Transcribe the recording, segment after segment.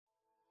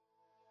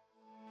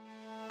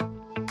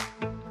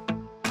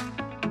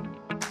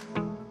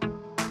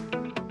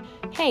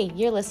Hey,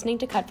 you're listening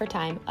to Cut for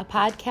Time, a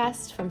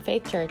podcast from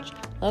Faith Church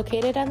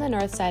located on the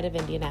north side of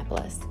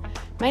Indianapolis.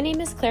 My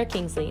name is Claire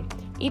Kingsley.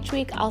 Each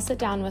week, I'll sit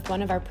down with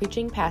one of our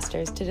preaching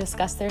pastors to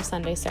discuss their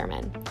Sunday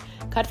sermon.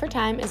 Cut for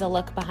Time is a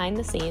look behind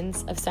the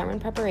scenes of sermon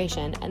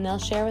preparation, and they'll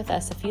share with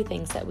us a few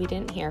things that we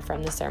didn't hear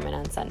from the sermon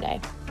on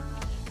Sunday.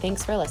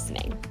 Thanks for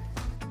listening.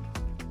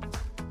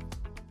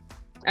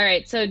 All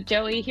right, so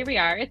Joey, here we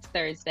are. It's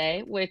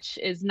Thursday, which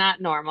is not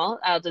normal.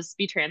 I'll just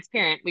be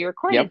transparent. We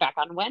recorded back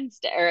on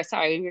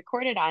we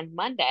recorded on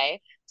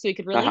Monday, so we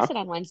could release it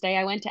on Wednesday.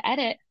 I went to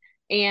edit,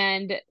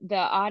 and the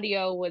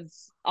audio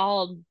was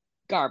all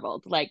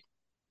garbled. Like,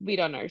 we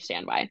don't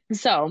understand why.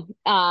 So,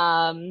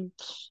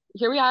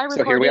 here we are recording.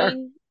 So here we are.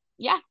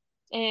 Yeah,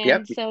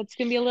 and so it's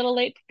gonna be a little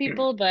late for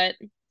people, but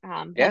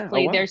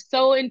hopefully they're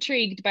so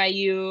intrigued by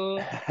you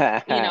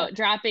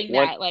dropping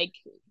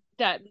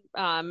that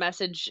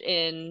message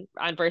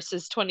on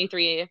verses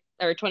 23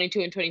 or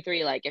 22 and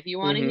 23, like if you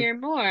want to hear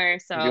more.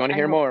 So if you want to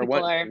hear more,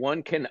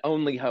 one can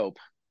only hope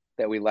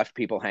that we left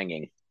people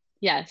hanging.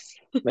 Yes,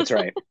 that's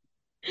right.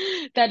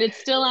 That it's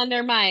still on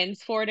their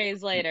minds 4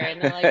 days later, and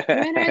they're like,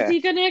 when is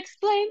he going to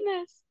explain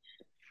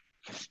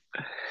this?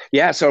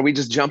 Yeah, so are we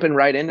just jumping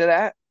right into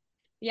that?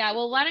 Yeah,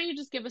 well, why don't you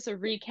just give us a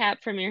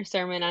recap from your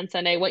sermon on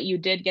Sunday, what you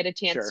did get a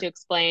chance to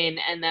explain,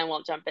 and then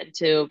we'll jump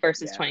into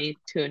verses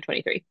 22 and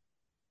 23.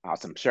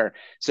 Awesome. Sure.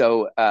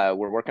 So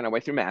we're working our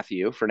way through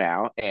Matthew for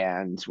now,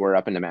 and we're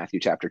up into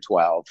Matthew chapter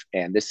 12.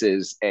 And this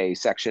is a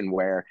section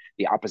where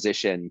the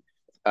opposition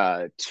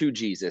to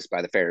Jesus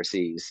by the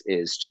Pharisees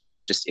is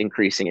just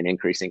increasing and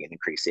increasing and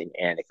increasing.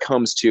 And it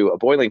comes to a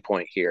boiling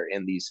point here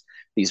in these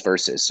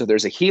verses. So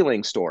there's a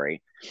healing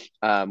story,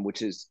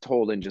 which is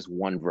told in just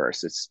one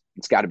verse. It's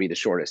got to be the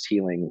shortest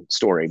healing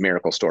story,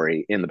 miracle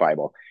story in the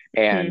Bible.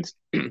 And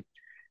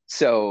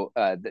so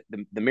the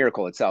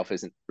miracle itself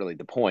isn't really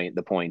the point.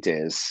 The point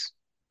is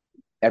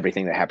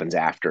everything that happens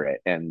after it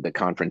and the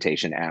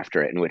confrontation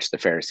after it, in which the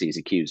Pharisees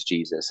accuse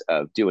Jesus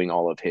of doing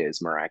all of his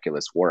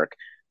miraculous work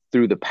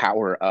through the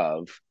power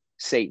of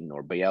Satan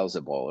or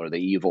Beelzebul or the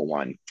evil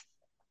one.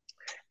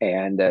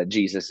 And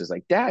Jesus is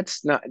like,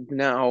 that's not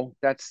how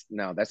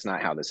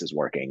this is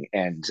working.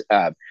 And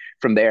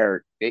from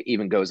there, it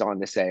even goes on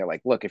to say,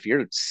 like, look, if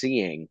you're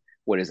seeing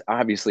what is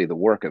obviously the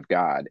work of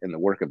God and the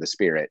work of the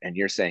Spirit, and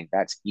you're saying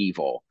that's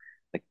evil,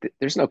 like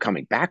there's no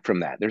coming back from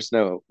that.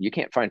 You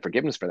can't find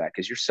forgiveness for that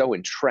because you're so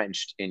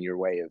entrenched in your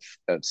way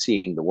of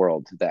seeing the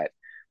world that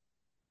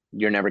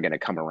you're never going to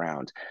come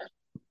around.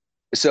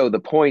 So the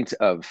point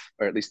or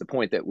at least the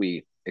point that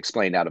we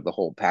explained out of the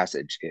whole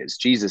passage is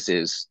Jesus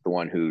is the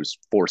one who's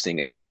forcing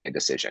a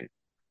decision.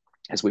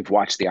 As we've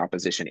watched the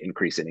opposition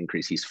increase and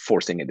increase, he's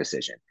forcing a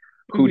decision.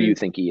 Who do you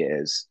think he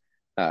is?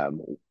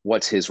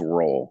 What's his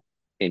role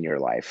in your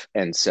life?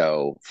 And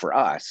so for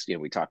us,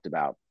 we talked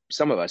about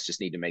some of us just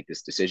need to make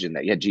this decision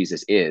that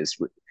Jesus is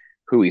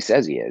who he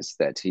says he is,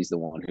 that he's the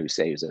one who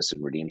saves us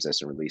and redeems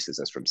us and releases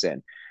us from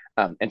sin.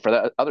 And for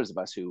the others of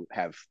us who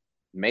have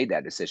made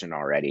that decision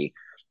already,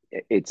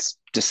 it's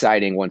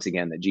deciding once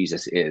again that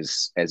Jesus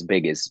is as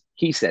big as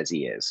he says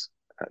he is,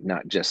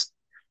 not just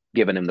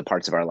giving him the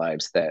parts of our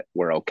lives that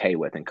we're okay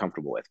with and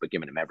comfortable with, but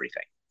giving him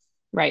everything.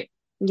 Right.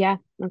 Yeah.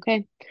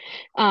 Okay.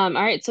 All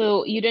right.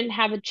 So you didn't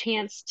have a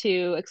chance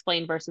to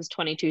explain verses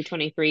 22,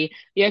 23.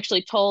 You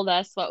actually told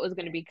us what was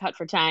going to be cut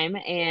for time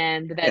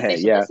and that they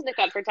should listen to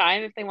Cut for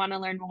Time if they want to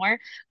learn more.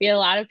 We had a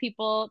lot of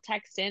people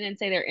text in and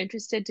say they're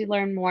interested to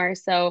learn more.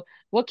 So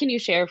what can you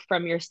share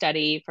from your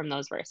study from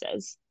those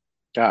verses?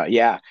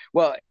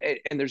 Well,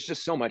 and there's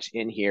just so much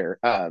in here,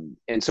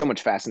 and so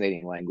much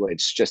fascinating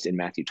language just in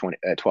Matthew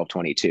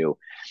 12:22.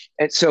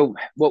 And so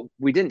what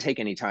we didn't take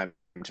any time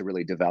to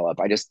really develop,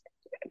 I just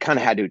kind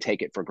of had to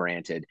take it for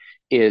granted,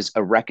 is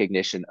a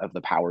recognition of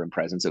the power and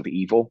presence of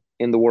evil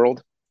in the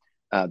world,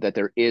 that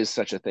there is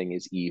such a thing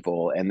as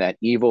evil, and that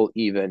evil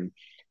even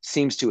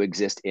seems to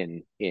exist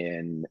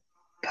in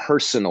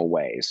personal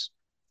ways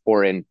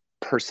or in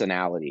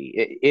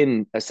personality,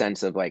 in a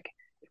sense of like,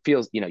 it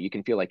feels, you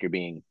can feel like you're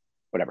being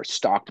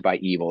stalked by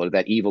evil, or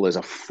that evil is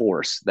a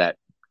force that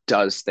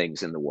does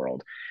things in the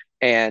world.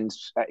 And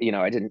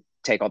I didn't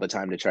take all the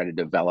time to try to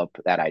develop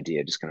that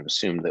idea, just kind of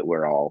assumed that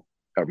we're all,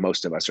 or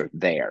most of us, are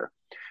there.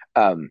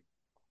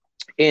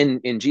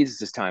 In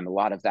Jesus's time, a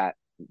lot of that,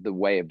 the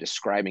way of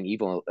describing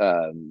evil,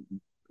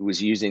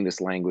 was using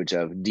this language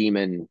of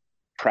demon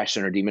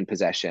oppression or demon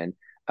possession,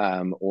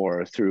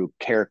 or through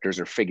characters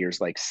or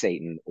figures like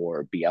Satan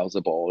or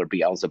Beelzebul or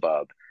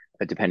Beelzebub,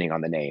 depending on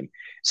the name.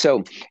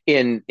 So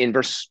in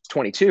verse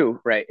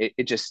 22, right,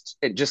 it just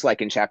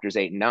like in chapters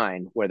 8 and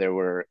 9, where there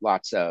were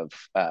lots of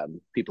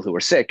people who were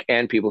sick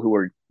and people who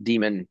were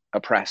demon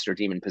oppressed or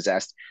demon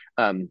possessed,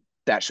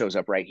 that shows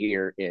up right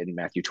here in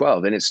Matthew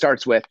 12. And it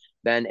starts with,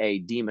 then a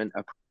demon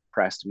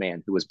oppressed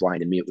man who was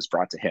blind and mute was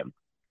brought to him.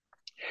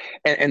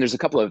 And there's a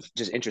couple of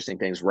just interesting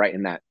things right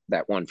in that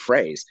one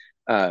phrase.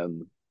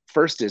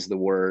 First is the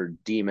word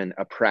demon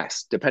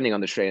oppressed. Depending on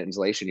the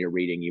translation you're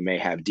reading, you may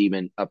have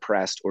demon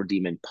oppressed or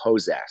demon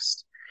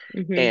possessed.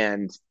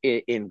 And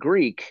in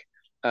Greek,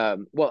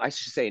 well, I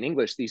should say in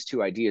English, these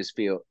two ideas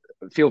feel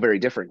feel very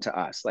different to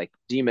us. Like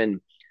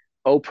demon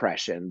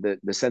oppression,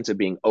 the sense of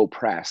being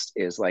oppressed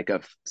is like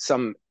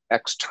some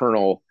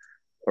external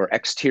or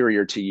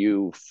exterior to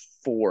you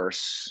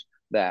force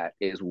that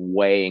is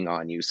weighing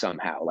on you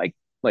somehow, like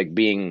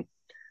being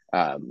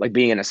like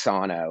being in a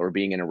sauna or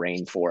being in a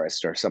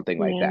rainforest or something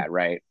like Yeah. that,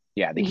 right?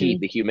 Yeah, the heat,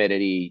 Mm-hmm. the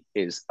humidity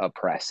is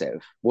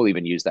oppressive. We'll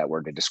even use that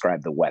word to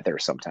describe the weather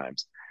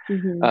sometimes.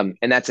 Mm-hmm.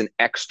 And that's an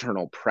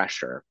external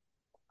pressure.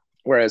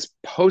 Whereas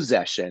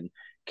possession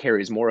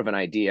carries more of an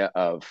idea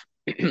of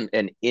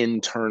an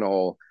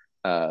internal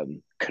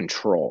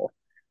control,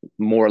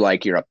 more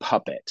like you're a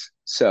puppet.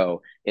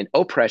 So in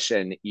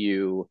oppression,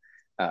 you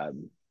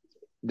um,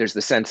 there's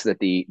the sense that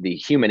the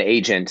human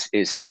agent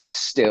is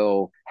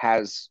still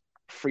has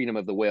freedom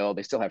of the will.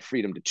 They still have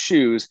freedom to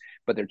choose,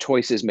 but their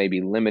choices may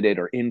be limited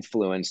or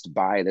influenced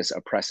by this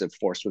oppressive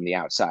force from the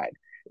outside.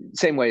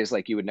 Same way as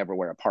like you would never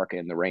wear a parka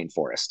in the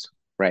rainforest,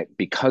 right?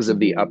 Because of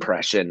the Mm-hmm.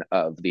 oppression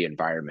of the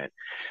environment.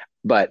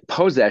 But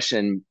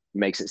possession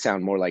makes it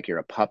sound more like you're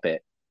a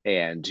puppet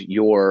and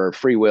your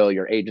free will,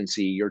 your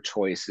agency, your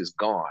choice is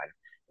gone.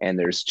 And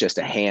there's just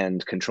a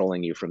hand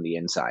controlling you from the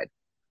inside.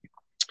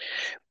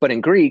 But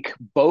in Greek,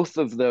 both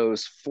of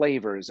those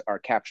flavors are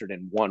captured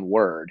in one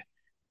word,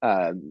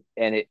 and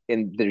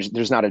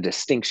there's not a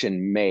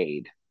distinction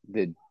made.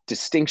 The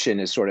distinction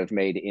is sort of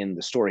made in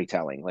the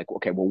storytelling. Like,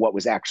 okay, well, what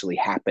was actually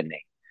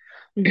happening?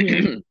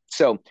 Mm-hmm.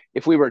 So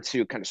if we were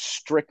to kind of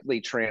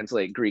strictly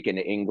translate Greek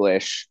into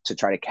English to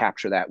try to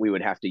capture that, we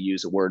would have to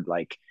use a word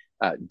like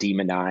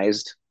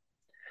demonized.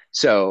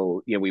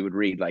 So, we would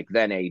read like,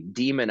 then a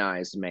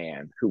demonized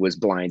man who was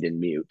blind and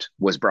mute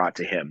was brought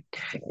to him.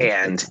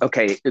 And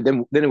okay,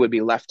 then it would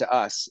be left to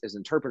us as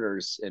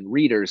interpreters and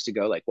readers to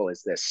go like, well,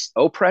 is this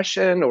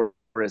oppression or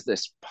is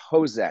this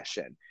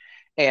possession?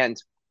 And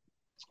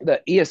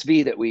the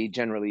ESV that we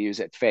generally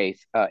use at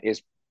Faith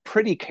is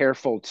pretty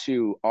careful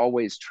to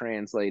always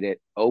translate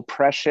it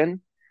oppression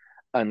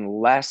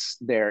unless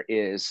there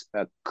is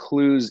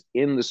clues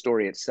in the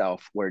story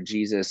itself where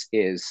Jesus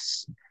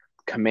is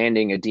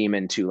commanding a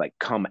demon to like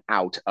come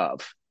out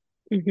of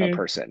a Mm-hmm.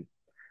 person.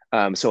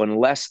 So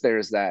unless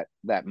there's that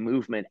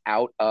movement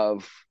out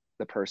of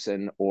the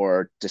person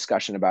or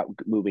discussion about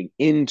moving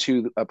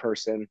into a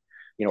person,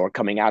 or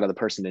coming out of the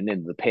person and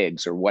into the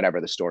pigs or whatever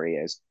the story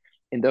is,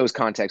 in those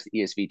contexts, the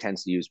ESV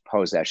tends to use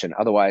possession.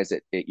 Otherwise,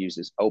 it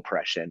uses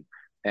oppression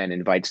and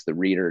invites the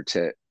reader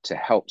to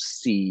help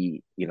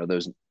see,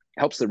 those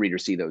helps the reader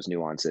see those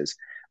nuances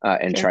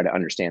and Sure. try to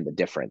understand the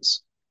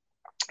difference.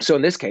 So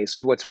in this case,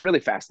 what's really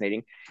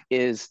fascinating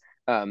is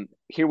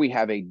here we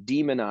have a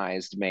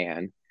demonized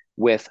man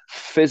with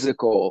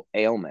physical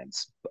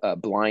ailments,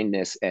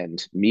 blindness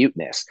and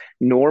muteness.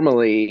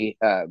 Normally,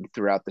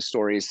 throughout the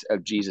stories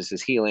of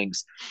Jesus's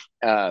healings,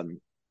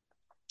 demonization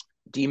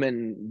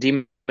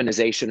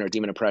or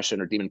demon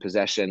oppression or demon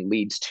possession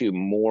leads to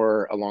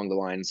more along the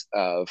lines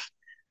of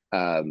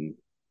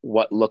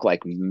what look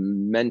like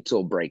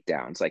mental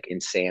breakdowns, like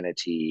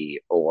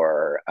insanity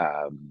or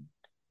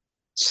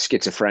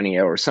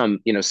schizophrenia or some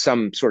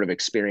sort of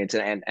experience.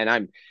 And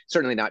I'm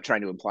certainly not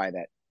trying to imply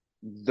that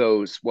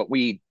those what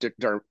we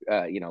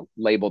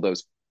label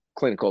those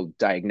clinical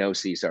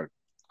diagnoses are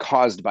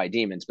caused by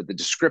demons, but the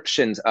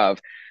descriptions of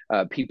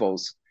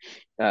people's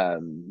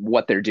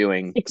what they're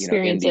doing in these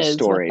Experiences with that.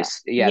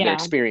 stories, their Yeah.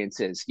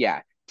 experiences,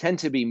 tend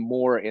to be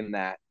more in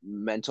that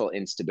mental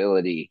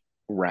instability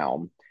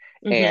realm.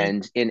 Mm-hmm.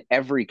 And in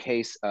every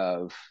case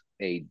of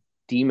a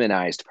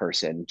demonized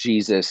person,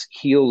 Jesus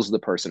heals the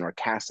person or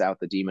casts out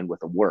the demon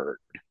with a word.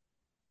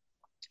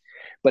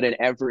 But in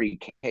every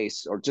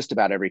case, or just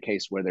about every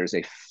case, where there's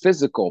a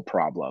physical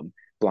problem,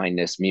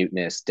 blindness,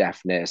 muteness,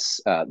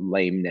 deafness,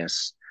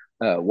 lameness,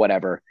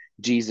 whatever,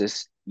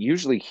 Jesus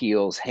usually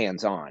heals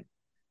hands on.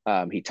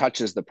 He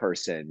touches the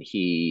person,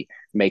 he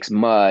makes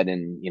mud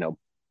and,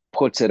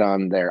 puts it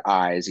on their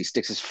eyes, he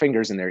sticks his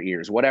fingers in their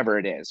ears, whatever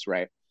it is,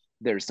 right?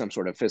 There's some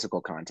sort of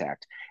physical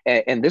contact.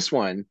 And this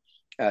one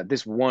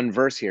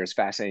verse here is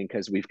fascinating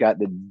because we've got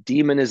the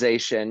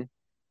demonization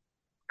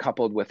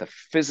coupled with a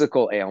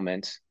physical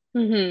ailment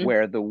Mm-hmm.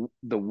 where the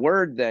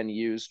word then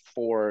used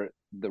for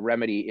the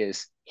remedy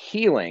is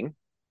healing,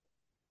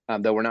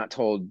 though we're not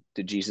told,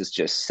 did Jesus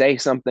just say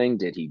something,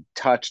 did he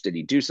touch, did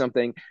he do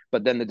something,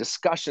 but then the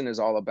discussion is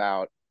all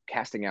about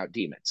casting out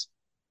demons.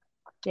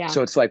 Yeah.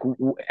 So it's like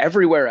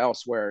everywhere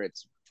else where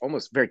it's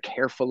almost very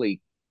carefully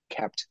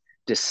kept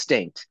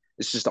distinct,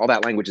 it's just all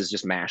that language is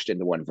just mashed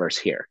into one verse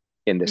here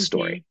in this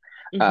story.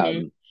 Mm-hmm. Mm-hmm.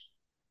 um,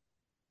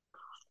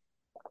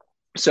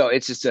 so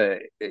it's just a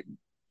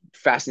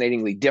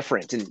fascinatingly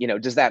different. And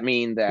does that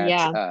mean that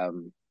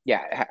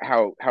Yeah.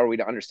 how are we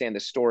to understand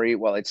this story?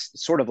 Well, it's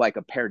sort of like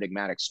a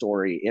paradigmatic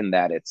story in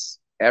that it's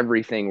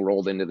everything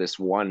rolled into this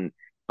one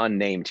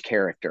unnamed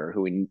character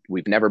who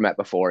we've never met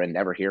before and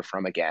never hear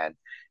from again.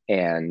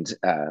 And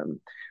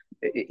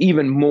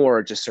even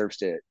more just serves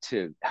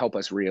to help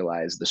us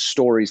realize the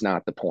story's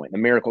not the point, the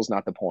miracle's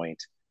not the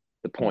point.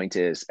 The Yeah. point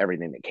is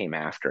everything that came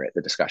after it,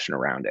 the discussion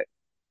around it.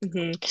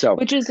 Mm-hmm. So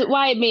Which is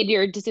why it made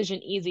your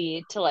decision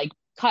easy to like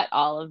cut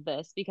all of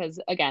this because,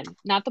 again,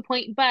 not the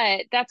point,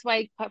 but that's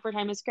why Cut for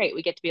Time is great.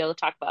 We get to be able to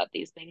talk about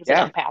these things and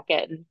Yeah. unpack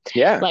it. And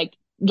Yeah. like,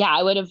 yeah,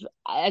 I would have,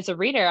 as a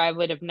reader, I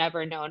would have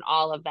never known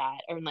all of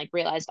that or like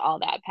realized all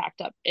that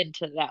packed up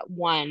into that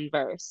one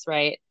verse,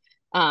 right?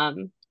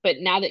 But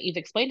now that you've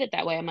explained it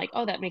that way, I'm like,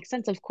 oh, that makes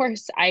sense. Of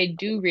course, I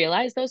do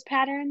realize those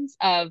patterns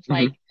of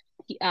like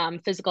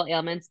Mhm. physical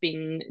ailments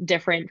being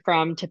different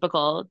from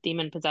typical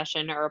demon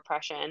possession or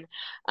oppression.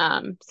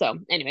 So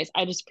anyways,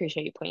 I just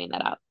appreciate you pointing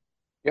that out.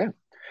 Yeah.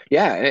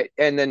 Yeah.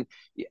 And then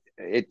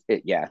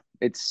yeah,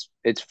 it's,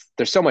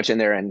 there's so much in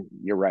there, and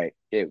you're right.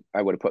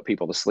 I would have put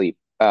people to sleep.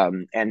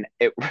 And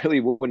it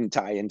really wouldn't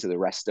tie into the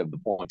rest of the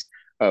points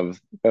of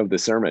the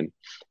sermon.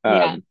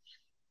 Yeah.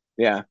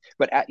 Yeah.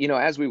 But,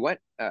 as we went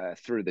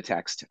through the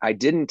text, I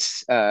didn't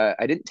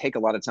take a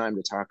lot of time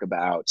to talk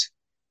about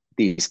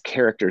these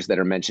characters that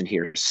are mentioned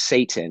here,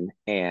 Satan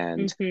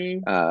and Hmm.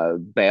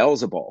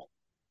 Beelzebul.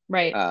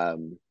 Right.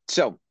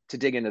 So to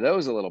dig into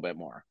those a little bit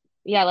more.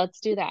 Yeah, let's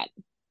do that.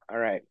 All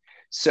right.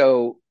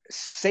 So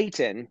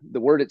Satan, the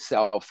word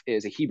itself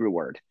is a Hebrew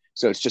word.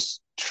 So it's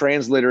just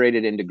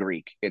transliterated into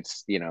Greek.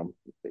 It's,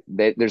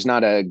 there's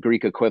not a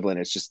Greek equivalent.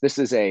 It's just, this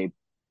is a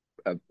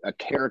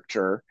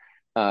character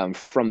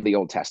from the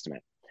Old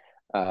Testament,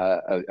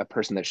 a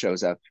person that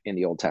shows up in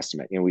the Old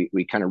Testament. And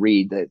we kind of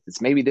read that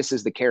maybe this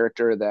is the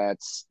character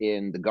that's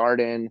in the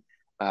garden.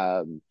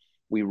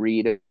 We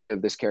read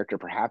of this character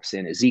perhaps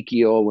in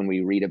Ezekiel when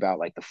we read about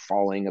like the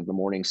falling of the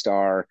morning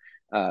star,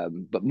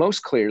 but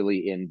most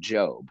clearly in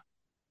Job,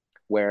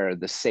 where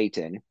the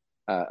Satan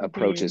Hmm.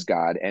 approaches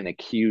God and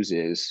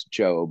accuses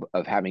Job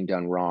of having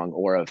done wrong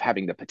or of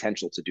having the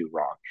potential to do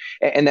wrong.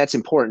 And that's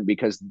important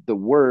because the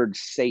word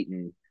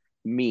Satan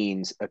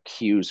means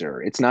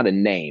accuser. It's not a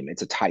name,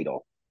 it's a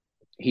title.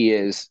 He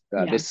is,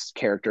 Yeah. this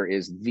character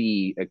is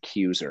the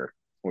accuser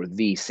or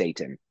the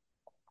Satan.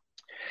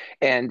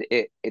 And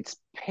it's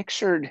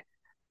pictured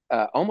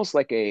almost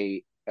like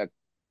a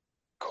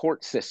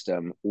court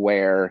system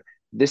where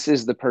this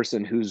is the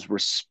person who's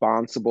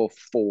responsible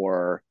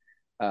for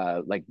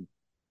like,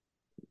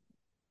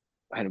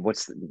 and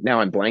now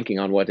I'm blanking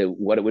on what it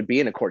would be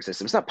in a court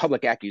system. It's not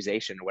public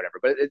accusation or whatever,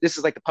 but this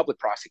is like the public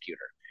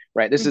prosecutor,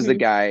 right? This is the Hmm.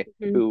 guy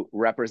Hmm. who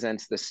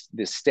represents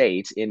the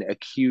state in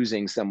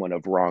accusing someone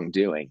of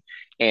wrongdoing.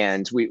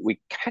 And we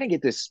kind of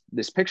get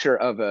this picture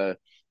of a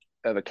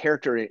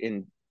character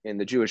in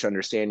the Jewish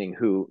understanding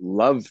who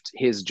loved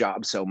his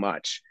job so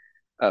much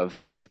of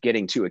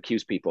getting to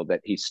accuse people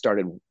that he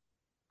started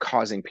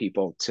causing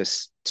people to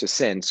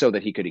sin so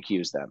that he could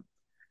accuse them.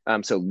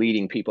 So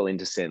leading people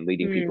into sin,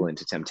 leading people Mm.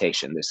 into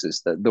temptation. This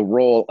is the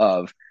role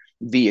of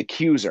the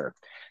accuser. Okay.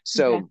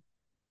 So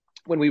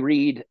when we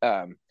read,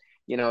 I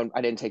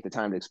didn't take the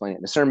time to explain it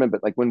in the sermon,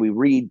 but like when we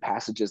read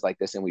passages like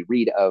this and we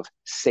read of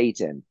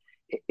Satan,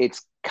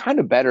 it's kind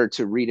of better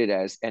to read it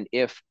as, and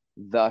if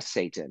the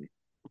Satan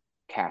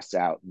casts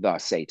out the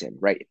Satan,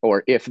 right?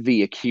 Or if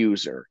the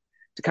accuser,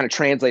 to kind of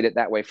translate it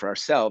that way for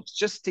ourselves,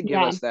 just to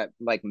give Yeah. us that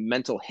like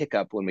mental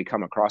hiccup when we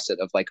come across it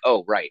of like,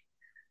 oh, right,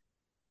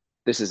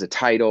 this is a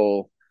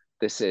title.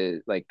 This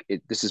is like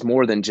this is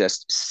more than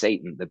just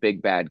Satan, the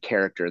big bad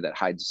character that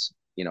hides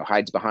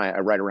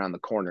behind right around the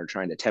corner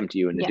trying to tempt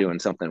you into Yeah. doing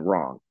something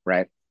wrong,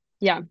 right?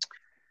 Yeah.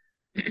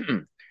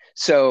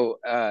 So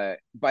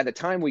by the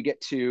time we get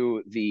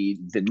to the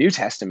New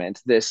Testament,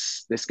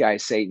 this guy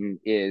Satan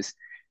is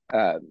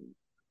uh,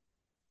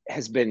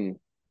 has been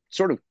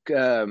sort of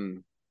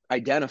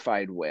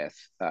identified with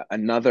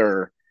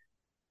another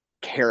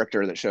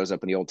character that shows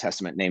up in the Old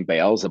Testament named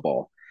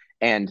Beelzebul.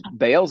 And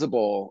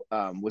Beelzebul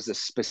was a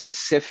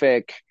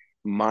specific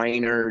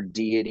minor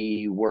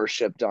deity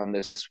worshipped on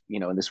this,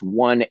 in this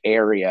one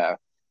area,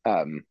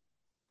 um,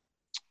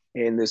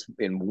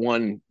 in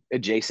one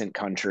adjacent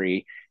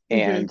country, Hmm.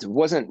 and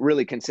wasn't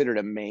really considered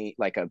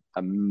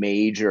a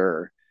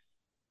major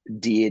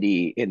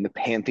deity in the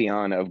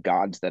pantheon of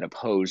gods that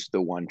opposed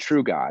the one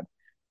true God.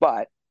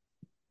 But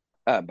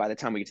by the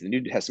time we get to the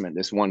New Testament,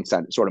 this one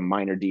sort of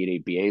minor deity,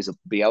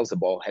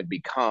 Beelzebul, had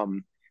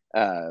become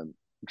uh,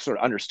 sort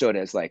of understood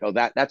as like, oh,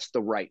 that's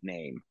the right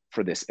name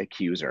for this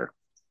accuser.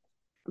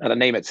 Now, the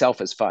name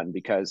itself is fun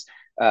because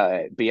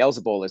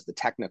Beelzebul is the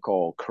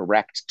technical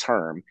correct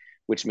term,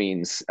 which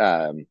means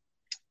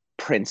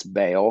Prince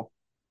Baal,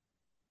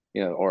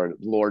 or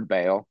Lord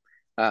Baal.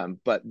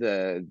 But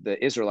the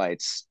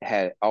Israelites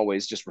had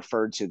always just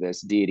referred to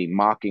this deity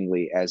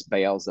mockingly as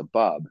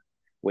Beelzebub,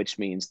 which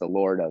means the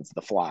Lord of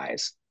the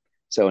Flies.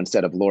 So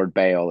instead of Lord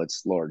Baal,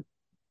 it's Lord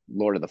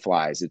of the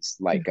Flies. It's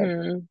like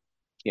Hmm.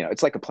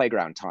 it's like a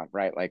playground taunt,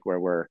 right? Like where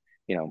we're,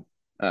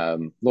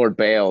 Lord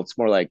Baal, it's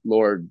more like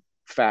Lord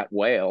Fat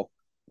Whale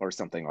or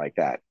something like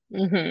that.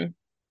 Hmm. Yeah.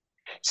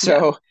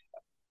 So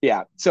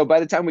yeah. So by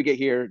the time we get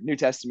here, New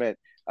Testament,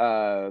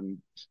 um,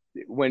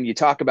 when you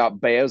talk about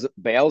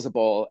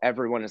Beelzebul,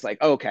 everyone is like,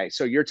 oh, okay,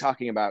 so you're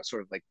talking about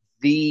sort of like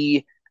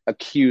the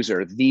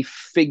accuser, the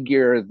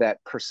figure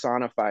that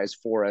personifies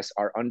for us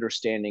our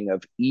understanding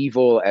of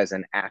evil as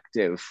an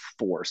active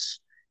force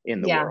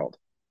in the Yeah. world.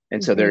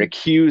 And so they're Hmm.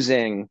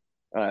 accusing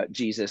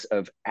Jesus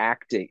of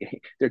acting.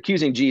 They're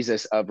accusing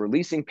Jesus of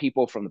releasing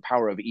people from the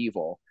power of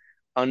evil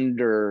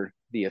under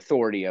the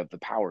authority of the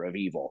power of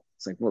evil.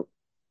 It's like, well,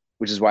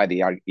 which is why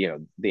the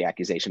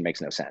accusation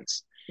makes no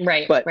sense.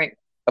 Right, But right.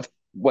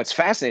 what's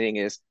fascinating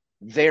is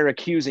they're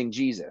accusing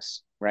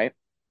Jesus, right?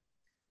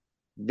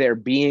 They're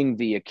being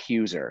the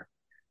accuser.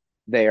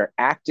 They are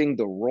acting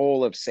the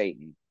role of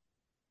Satan,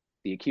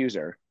 the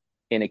accuser,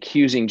 in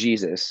accusing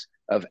Jesus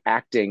of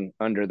acting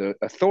under the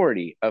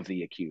authority of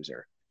the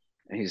accuser.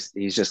 And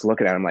he's just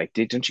looking at him like,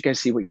 don't you guys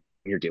see what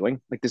you're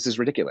doing? Like, this is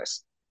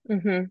ridiculous.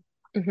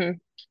 Mm-hmm. Mm-hmm.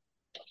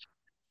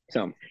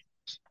 So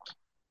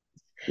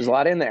there's a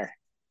lot in there.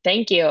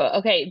 Thank you.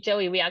 Okay,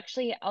 Joey, we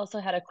actually also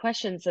had a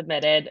question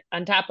submitted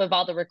on top of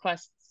all the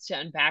requests to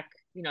unpack,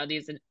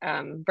 these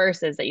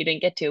verses that you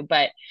didn't get to,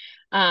 but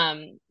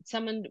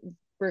someone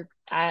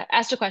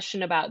asked a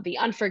question about the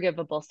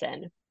unforgivable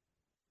sin.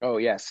 Oh,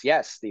 yes,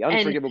 the And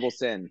unforgivable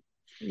sin.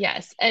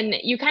 yes, and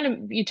you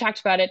talked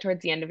about it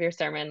towards the end of your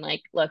sermon.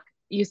 Like, look,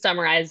 you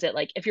summarized it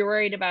like, if you're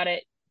worried about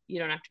it, you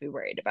don't have to be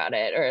worried about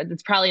it, or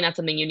it's probably not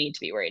something you need to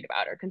be worried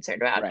about or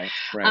concerned about.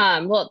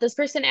 Right. Well, this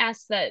person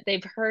asked that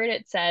they've heard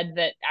it said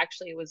that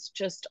actually it was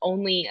just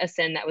only a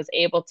sin that was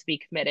able to be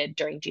committed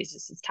during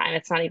Jesus's time.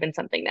 It's not even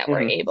something that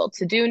we're able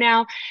to do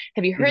now.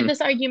 Have you heard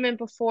this argument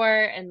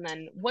before? And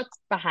then what's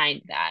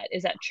behind that?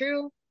 Is that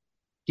true?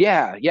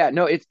 Yeah.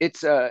 No,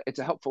 it's a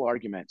helpful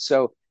argument.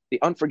 So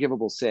the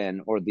unforgivable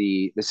sin, or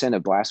the sin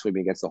of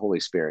blasphemy against the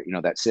Holy Spirit,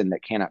 that sin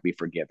that cannot be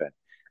forgiven.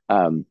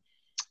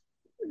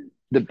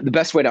 The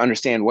best way to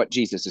understand what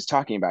Jesus is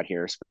talking about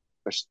here,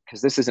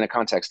 because this is in a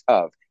context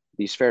of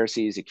these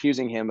Pharisees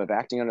accusing him of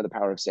acting under the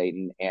power of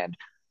Satan and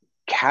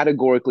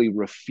categorically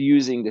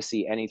refusing to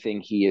see anything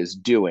he is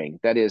doing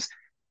that is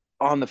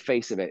on the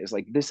face of it is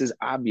like, this is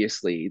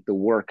obviously the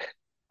work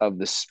of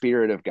the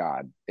Spirit of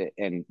God.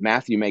 And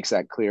Matthew makes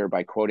that clear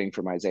by quoting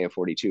from Isaiah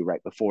 42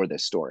 right before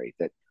this story,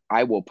 that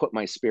I will put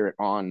my Spirit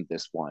on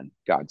this one,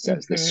 God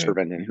says, this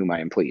servant in whom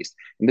I am pleased.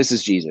 And this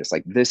is Jesus.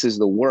 Like, this is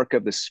the work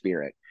of the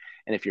Spirit.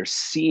 And if you're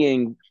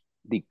seeing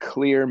the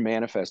clear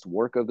manifest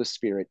work of the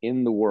Spirit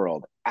in the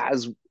world,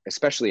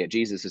 especially at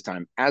Jesus's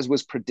time, as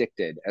was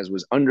predicted, as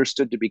was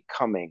understood to be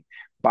coming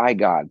by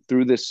God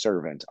through this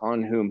servant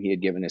on whom he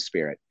had given his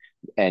Spirit,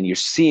 and you're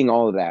seeing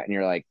all of that, and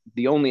you're like,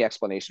 the only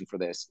explanation for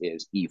this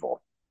is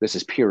evil. This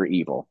is pure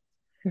evil.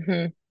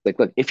 Like,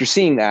 look, if you're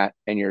seeing that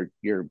and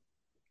you're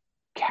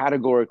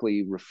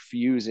categorically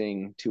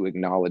refusing to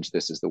acknowledge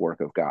this as the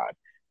work of God,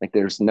 like,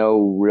 there's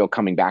no real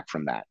coming back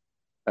from that.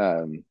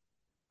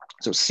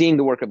 So seeing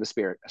the work of the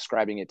Spirit,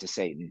 ascribing it to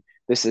Satan,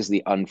 this is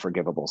the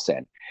unforgivable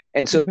sin.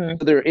 And so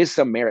there is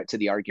some merit to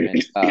the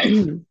argument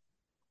of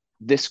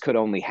this could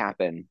only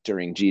happen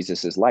during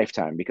Jesus's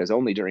lifetime, because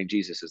only during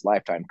Jesus's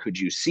lifetime could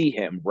you see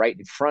him right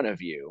in front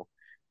of you,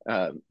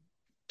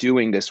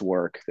 doing this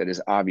work that is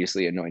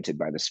obviously anointed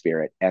by the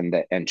Spirit,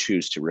 and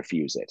choose to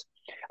refuse it.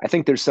 I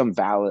think there's some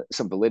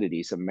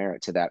validity, some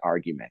merit to that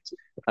argument.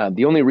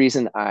 The only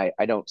reason I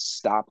don't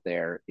stop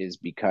there is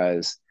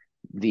because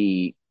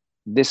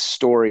this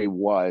story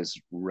was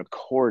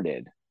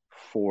recorded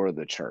for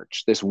the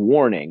church. This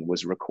warning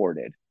was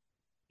recorded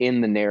in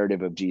the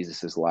narrative of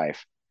Jesus's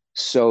life,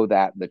 so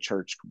that the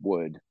church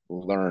would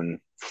learn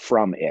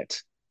from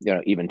it,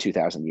 even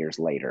 2,000 years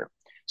later.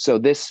 So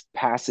this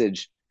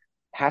passage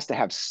has to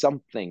have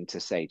something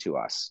to say to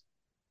us,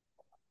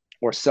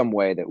 or some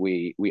way that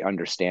we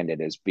understand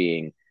it as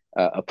being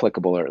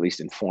applicable, or at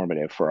least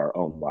informative for our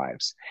own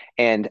lives.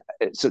 And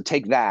so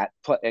take that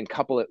and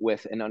couple it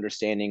with an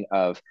understanding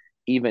of,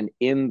 even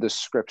in the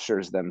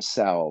scriptures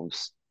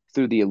themselves,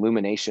 through the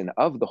illumination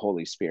of the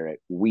Holy Spirit,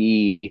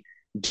 we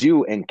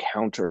do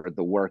encounter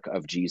the work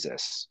of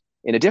Jesus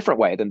in a different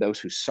way than those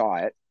who saw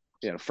it,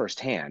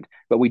 firsthand.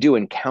 But we do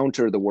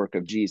encounter the work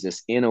of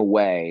Jesus in a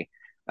way,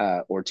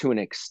 or to an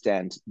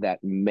extent, that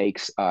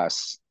makes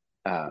us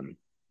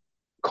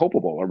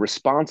culpable or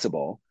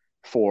responsible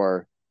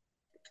for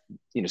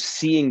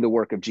seeing the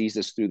work of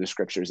Jesus through the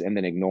scriptures and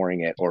then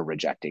ignoring it or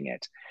rejecting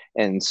it.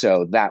 And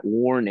so that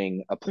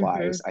warning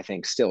applies, I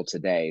think, still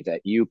today,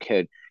 that you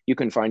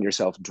can find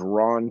yourself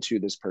drawn to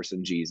this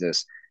person,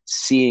 Jesus,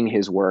 seeing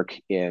his work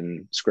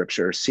in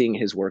scripture, seeing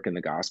his work in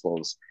the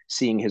gospels,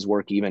 seeing his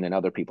work even in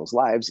other people's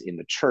lives, in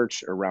the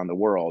church around the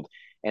world.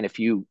 And if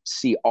you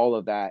see all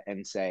of that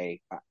and say,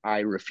 I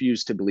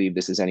refuse to believe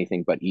this is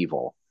anything but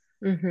evil,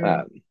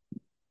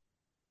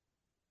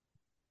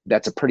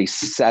 that's a pretty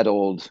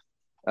settled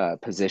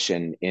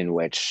position in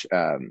which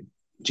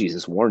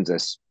Jesus warns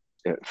us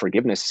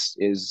forgiveness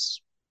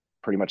is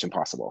pretty much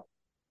impossible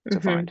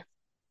to find.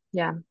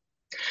 Yeah.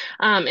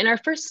 In our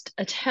first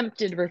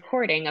attempted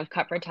recording of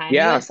Cup for Time, you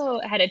also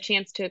had a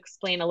chance to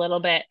explain a little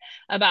bit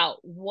about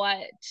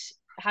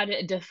how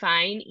to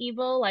define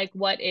evil, like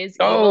what is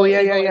evil?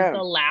 Evil is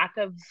the lack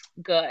of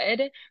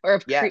good, or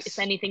of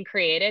anything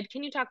created.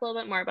 Can you talk a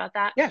little bit more about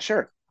that? Yeah,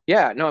 sure.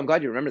 Yeah, no, I'm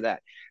glad you remember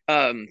that,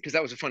 because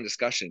that was a fun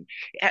discussion.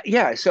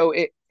 Yeah, so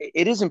it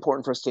is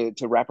important for us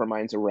to wrap our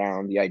minds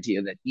around the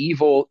idea that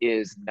evil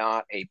is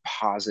not a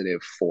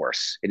positive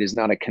force. It is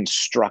not a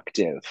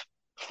constructive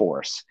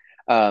force.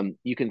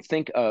 You can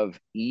think of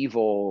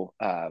evil.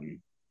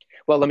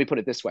 Well, let me put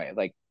it this way.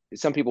 Like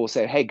some people will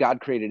say, hey,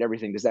 God created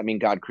everything. Does that mean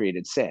God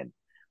created sin?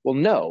 Well,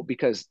 no,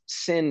 because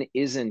sin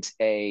isn't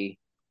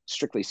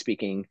strictly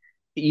speaking,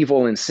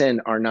 evil and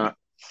sin are not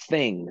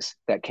things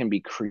that can be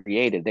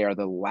created. They are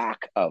the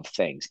lack of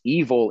things.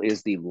 Evil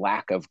is the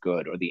lack of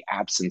good or the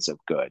absence of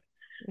good,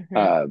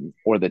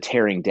 or the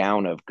tearing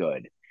down of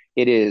good.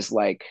 It is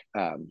like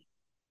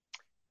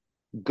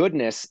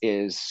goodness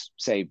is,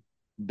 say,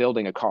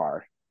 building a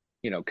car,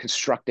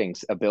 constructing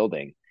a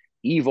building.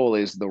 Evil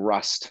is the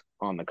rust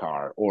on the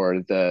car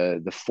or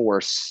the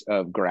force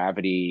of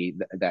gravity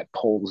that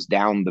pulls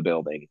down the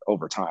building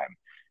over time.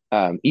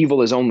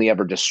 Evil is only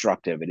ever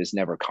destructive. It is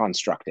never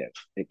constructive.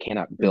 It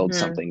cannot build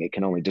something. It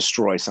can only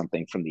destroy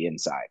something from the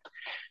inside.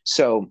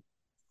 So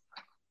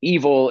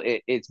evil,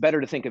 it's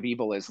better to think of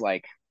evil as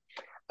like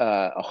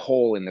a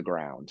hole in the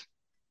ground.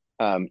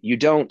 You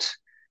don't,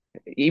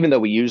 even though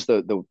we use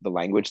the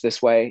language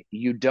this way,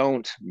 you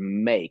don't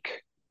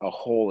make a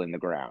hole in the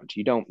ground.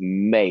 You don't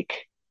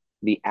make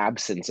the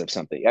absence of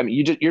something. I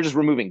mean, you're just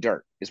removing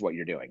dirt is what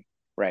you're doing,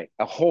 right?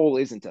 A hole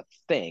isn't a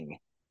thing.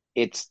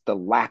 It's the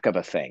lack of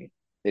a thing.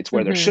 It's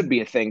where there should be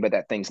a thing, but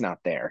that thing's not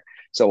there.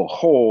 So a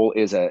hole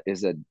is a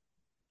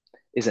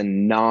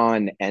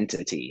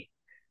non-entity.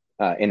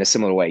 In a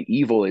similar way,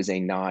 evil is a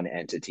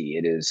non-entity.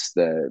 It is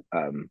the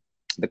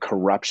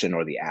corruption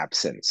or the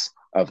absence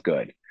of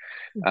good.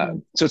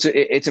 So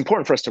it's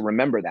important for us to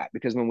remember that,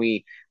 because when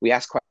we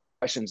ask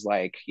questions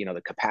like,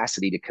 the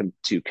capacity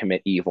to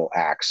commit evil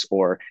acts,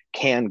 or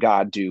can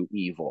God do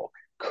evil?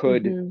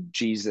 Could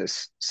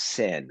Jesus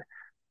sin?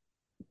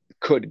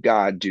 Could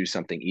God do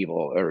something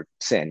evil or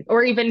sin?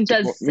 Or even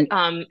does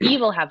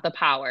evil have the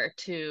power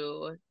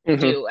to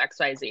do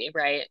XYZ,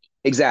 right?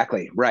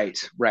 Exactly. Right.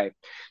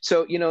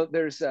 So,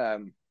 there's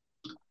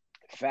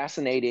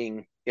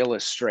fascinating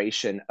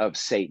illustration of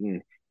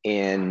Satan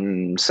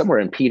in somewhere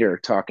in Peter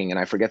talking, and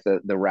I forget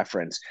the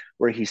reference,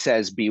 where he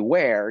says,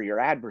 beware, your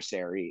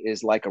adversary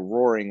is like a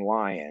roaring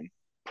lion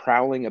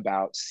prowling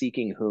about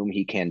seeking whom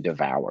he can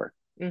devour.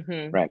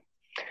 Right.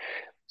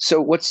 So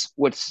what's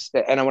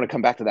and I want to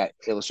come back to that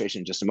illustration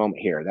in just a moment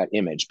here, that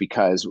image,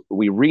 because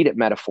we read it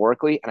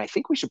metaphorically, and I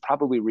think we should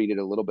probably read it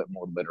a little bit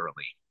more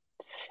literally.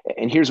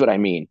 And here's what I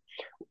mean.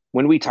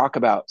 When we talk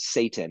about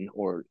Satan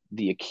or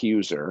the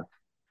accuser,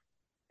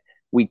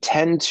 we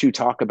tend to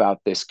talk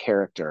about this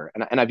character,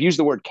 and I've used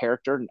the word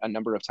character a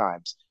number of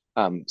times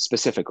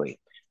specifically.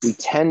 We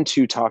tend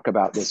to talk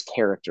about this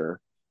character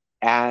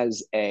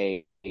as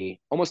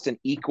almost an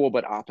equal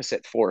but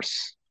opposite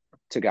force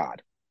to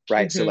God,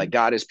 right? So like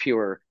God is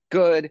pure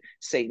good,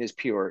 Satan is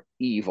pure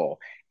evil.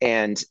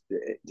 And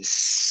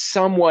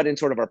somewhat in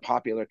sort of our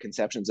popular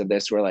conceptions of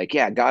this, we're like,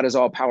 yeah, God is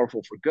all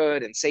powerful for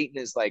good, and Satan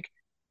is like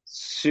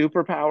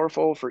super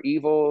powerful for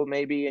evil,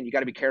 maybe, and you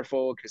got to be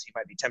careful because he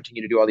might be tempting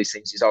you to do all these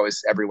things. He's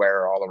always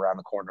everywhere, all around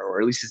the corner, or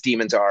at least his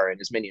demons are and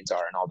his minions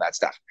are and all that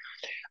stuff.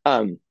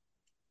 And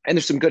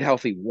there's some good,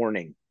 healthy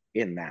warning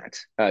in that.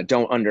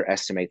 Don't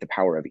underestimate the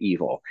power of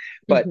evil.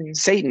 But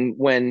Satan,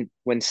 when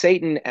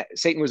Satan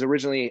was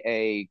originally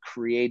a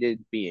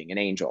created being, an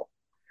angel.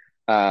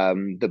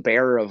 The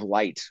bearer of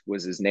light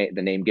was his name,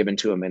 the name given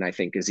to him, and I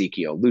think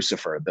Ezekiel,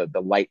 Lucifer,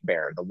 the light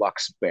bearer, the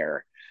lux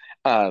bearer.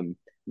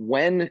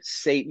 When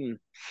Satan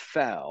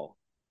fell,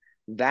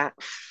 that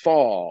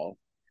fall,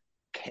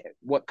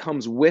 what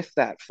comes with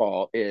that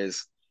fall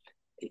is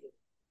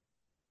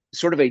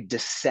sort of a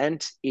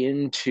descent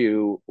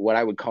into what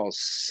I would call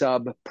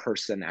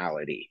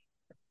sub-personality.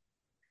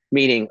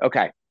 Meaning,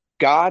 okay,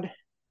 God,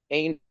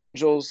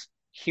 angels,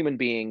 human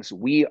beings,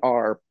 we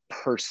are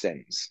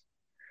persons.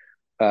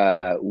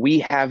 We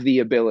have the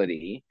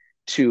ability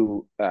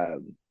to,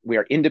 we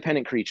are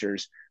independent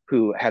creatures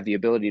who have the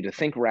ability to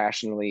think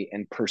rationally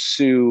and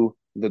pursue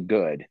the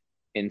good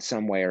in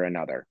some way or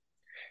another.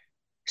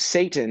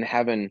 Satan,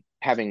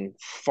 having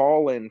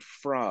fallen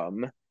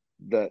from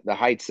the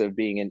heights of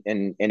being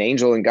an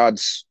angel in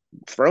God's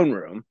throne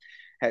room,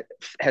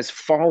 has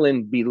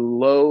fallen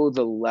below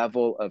the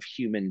level of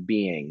human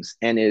beings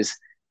and is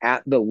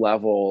at the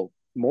level,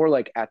 more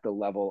like at the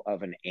level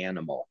of an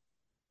animal.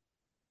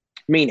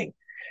 Meaning,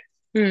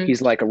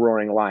 he's like a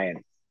roaring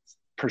lion,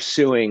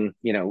 pursuing,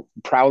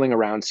 prowling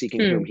around,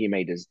 seeking whom he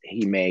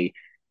may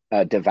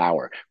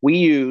devour. We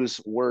use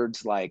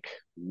words like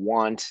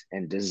want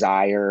and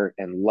desire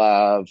and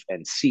love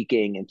and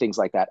seeking and things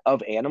like that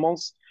of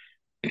animals,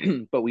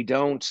 but we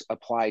don't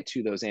apply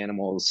to those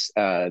animals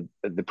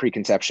the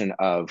preconception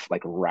of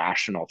like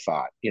rational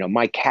thought.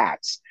 My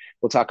cats,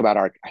 we'll talk about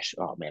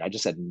I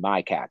just said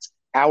my cats,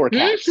 our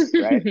cats,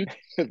 right?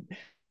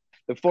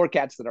 The 4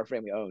 cats that our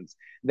family owns,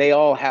 they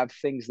all have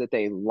things that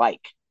they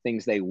like,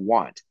 things they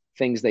want,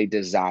 things they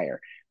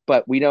desire.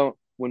 But we don't,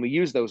 when we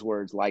use those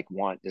words like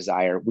want,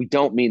 desire, we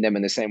don't mean them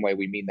in the same way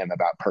we mean them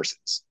about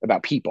persons,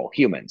 about people,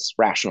 humans,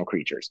 rational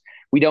creatures.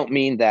 We don't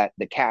mean that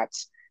the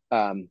cats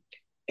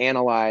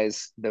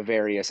analyze the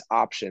various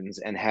options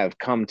and have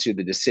come to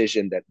the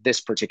decision that this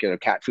particular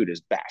cat food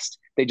is best.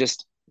 They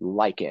just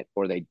like it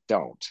or they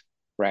don't,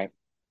 right?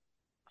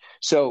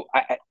 So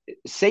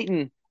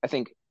Satan, I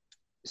think,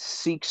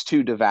 seeks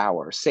to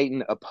devour.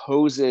 Satan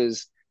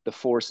opposes the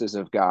forces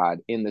of God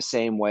in the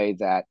same way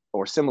that,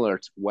 or similar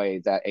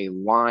way that a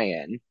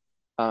lion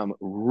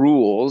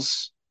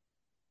rules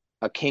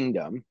a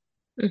kingdom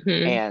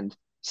and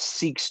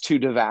seeks to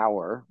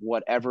devour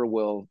whatever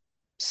will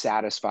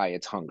satisfy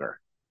its hunger,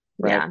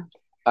 right?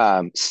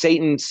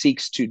 Satan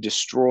seeks to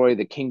destroy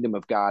the kingdom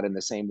of God in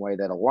the same way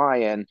that a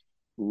lion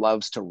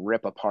loves to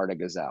rip apart a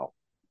gazelle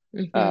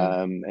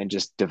and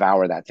just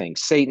devour that thing.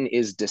 Satan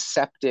is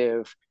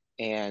deceptive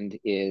and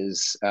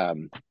is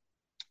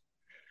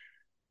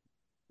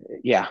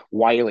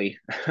wily.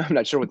 I'm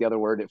not sure what the other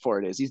word for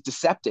it is. He's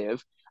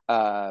deceptive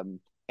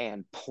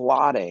and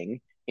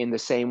plotting in the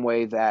same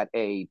way that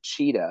a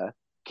cheetah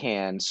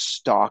can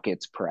stalk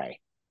its prey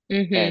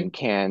and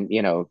can,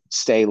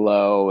 stay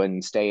low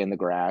and stay in the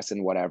grass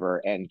and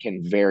whatever, and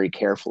can very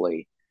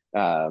carefully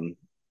and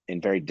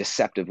very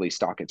deceptively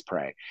stalk its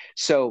prey.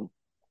 So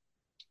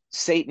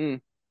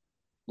Satan,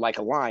 like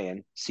a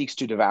lion, seeks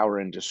to devour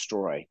and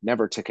destroy,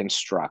 never to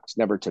construct,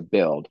 never to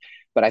build.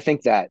 But I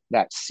think that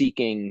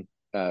seeking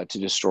to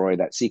destroy,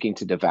 that seeking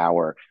to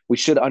devour, we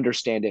should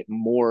understand it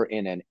more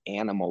in an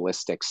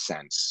animalistic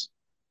sense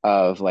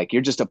of like,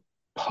 you're just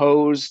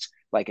opposed,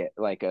 like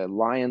a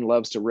lion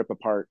loves to rip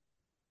apart,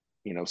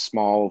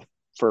 small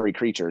furry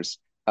creatures.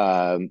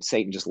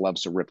 Satan just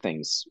loves to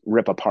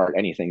rip apart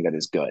anything that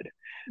is good.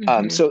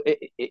 So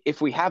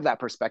if we have that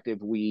perspective,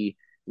 we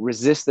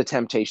resist the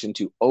temptation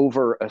to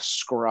over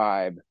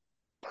ascribe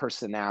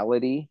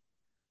personality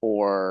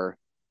or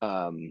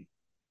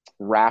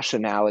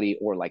rationality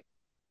or like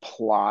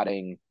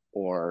plotting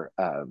or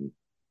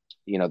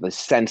the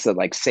sense that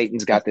like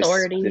Satan's got this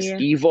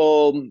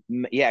evil,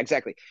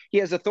 exactly, he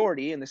has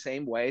authority in the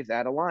same way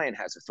that a lion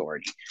has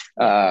authority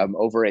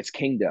over its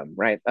kingdom,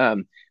 right?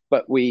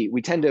 But we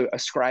tend to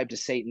ascribe to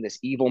Satan this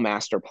evil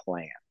master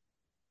plan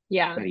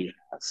that he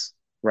has,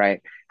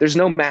 right? There's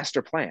no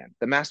master plan.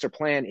 The master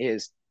plan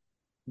is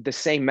the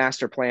same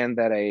master plan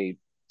that a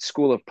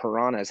school of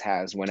piranhas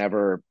has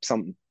whenever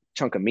some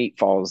chunk of meat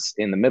falls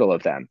in the middle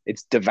of them.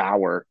 It's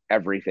devour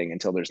everything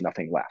until there's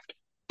nothing left.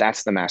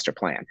 That's the master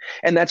plan.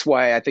 And that's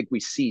why I think we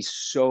see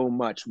so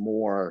much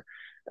more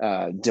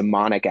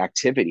demonic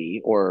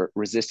activity or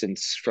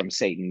resistance from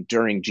Satan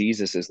during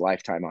Jesus's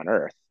lifetime on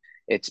earth.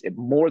 It's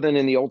more than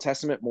in the Old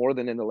Testament, more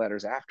than in the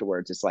letters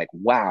afterwards. It's like,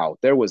 wow,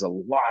 there was a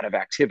lot of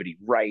activity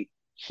right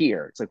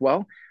here. It's like,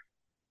 well,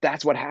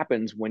 that's what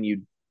happens when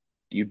you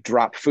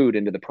drop food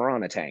into the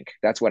piranha tank.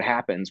 That's what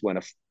happens when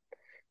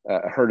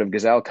a herd of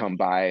gazelle come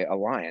by a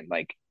lion,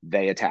 like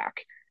they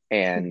attack.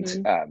 And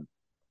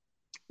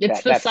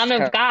it's the Son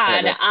of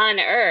God on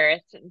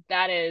earth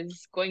that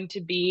is going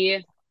to be,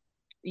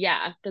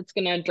 that's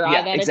going to draw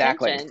that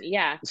attention.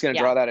 It's going to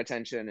draw that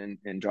attention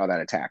and draw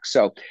that attack.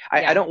 So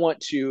I don't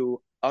want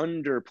to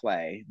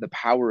underplay the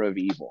power of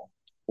evil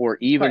or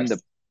even the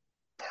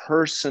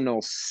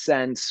personal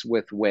sense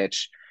with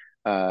which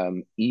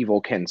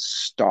evil can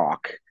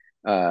stalk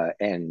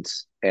and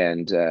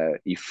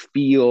you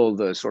feel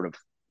the sort of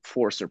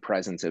force or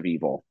presence of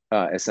evil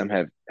as some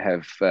have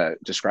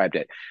described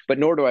it. But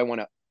nor do I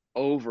want to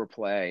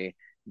overplay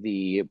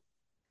the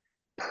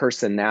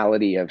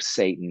personality of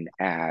Satan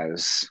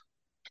as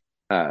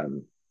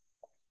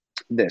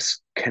this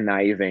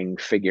conniving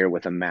figure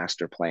with a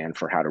master plan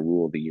for how to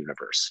rule the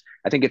universe.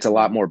 I think it's a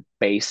lot more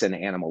base and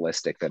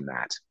animalistic than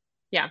that.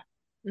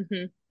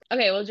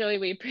 Okay, well, Joey,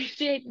 we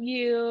appreciate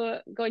you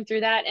going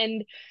through that.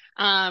 And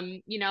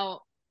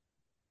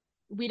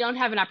we don't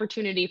have an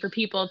opportunity for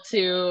people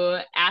to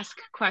ask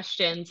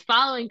questions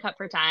following Cut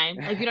for Time.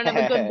 Like, we don't have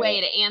a good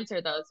way to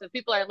answer those. So if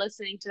people are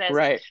listening to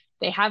this,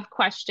 they have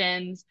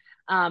questions.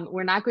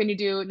 We're not going to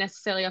do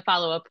necessarily a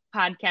follow-up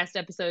podcast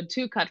episode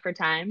to Cut for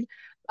Time.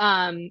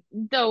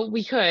 Though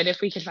we could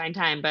if we could find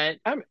time, but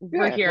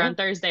we're here on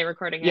Thursday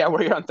recording.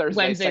 We're here on Thursday.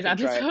 Wednesday's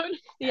episode.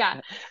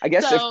 I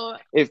guess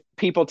if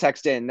people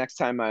text in next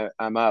time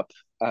I'm up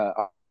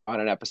on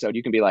an episode,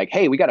 you can be like,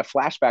 hey, we got a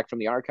flashback from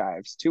the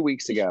archives 2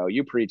 weeks ago.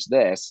 You preached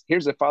this.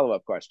 Here's a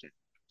follow-up question.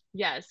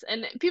 Yes.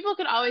 And people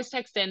could always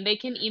text in. They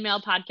can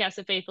email podcast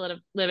at Faith Live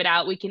It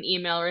Out. We can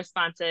email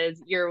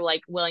responses. You're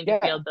like willing to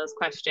field those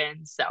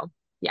questions. So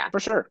For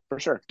sure.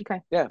 Okay.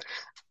 Yeah.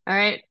 All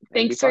right.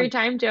 Thanks for your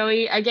time,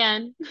 Joey,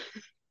 again.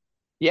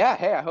 Yeah.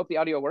 Hey, I hope the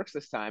audio works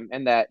this time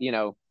and that,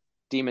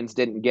 demons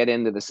didn't get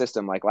into the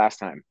system like last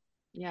time.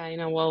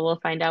 Yeah, we'll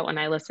find out when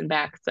I listen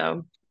back.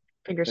 So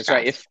fingers crossed.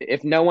 That's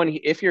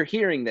right. If you're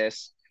hearing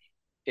this,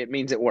 it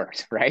means it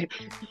worked, right?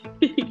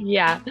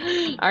 Yeah.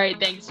 All right.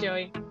 Thanks,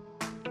 Joey.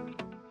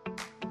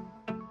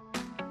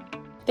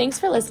 Thanks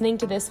for listening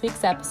to this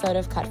week's episode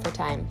of Cut for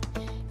Time.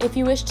 If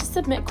you wish to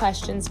submit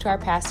questions to our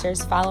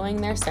pastors following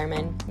their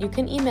sermon, you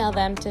can email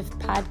them to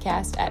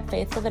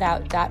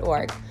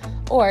podcast@faithliveitout.org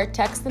or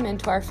text them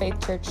into our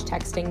Faith Church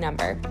texting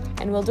number,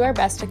 and we'll do our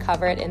best to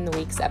cover it in the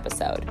week's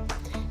episode.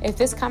 If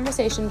this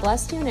conversation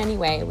blessed you in any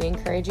way, we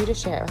encourage you to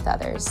share it with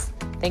others.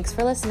 Thanks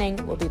for listening.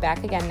 We'll be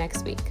back again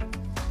next week.